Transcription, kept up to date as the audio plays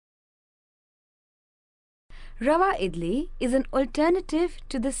Rava Idli is an alternative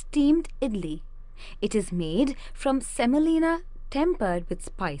to the steamed idli. It is made from semolina tempered with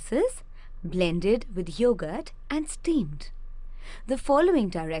spices, blended with yogurt and steamed. The following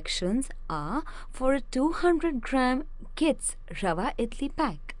directions are for a 200-gram Gits Rava Idli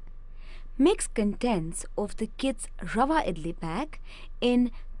pack. Mix contents of the Gits Rava Idli pack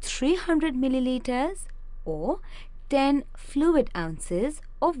in 300 milliliters or 10 fluid ounces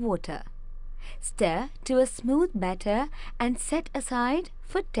of water. Stir to a smooth batter and set aside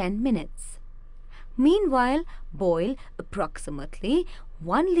for 10 minutes. Meanwhile, boil approximately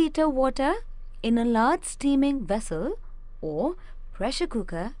 1 liter water in a large steaming vessel or pressure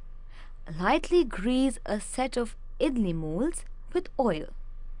cooker. Lightly grease a set of idli molds with oil.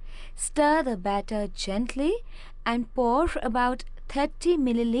 Stir the batter gently and pour about 30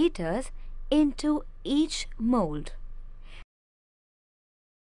 milliliters into each mold.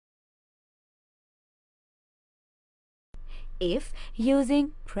 If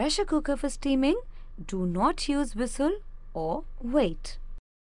using pressure cooker for steaming, do not use whistle or weight.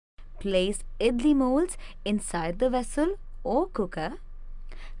 Place idli molds inside the vessel or cooker.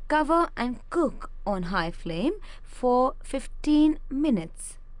 Cover and cook on high flame for 15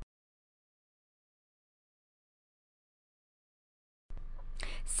 minutes.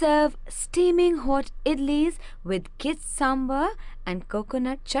 Serve steaming hot idlis with Gits sambar and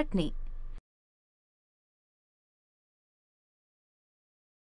coconut chutney.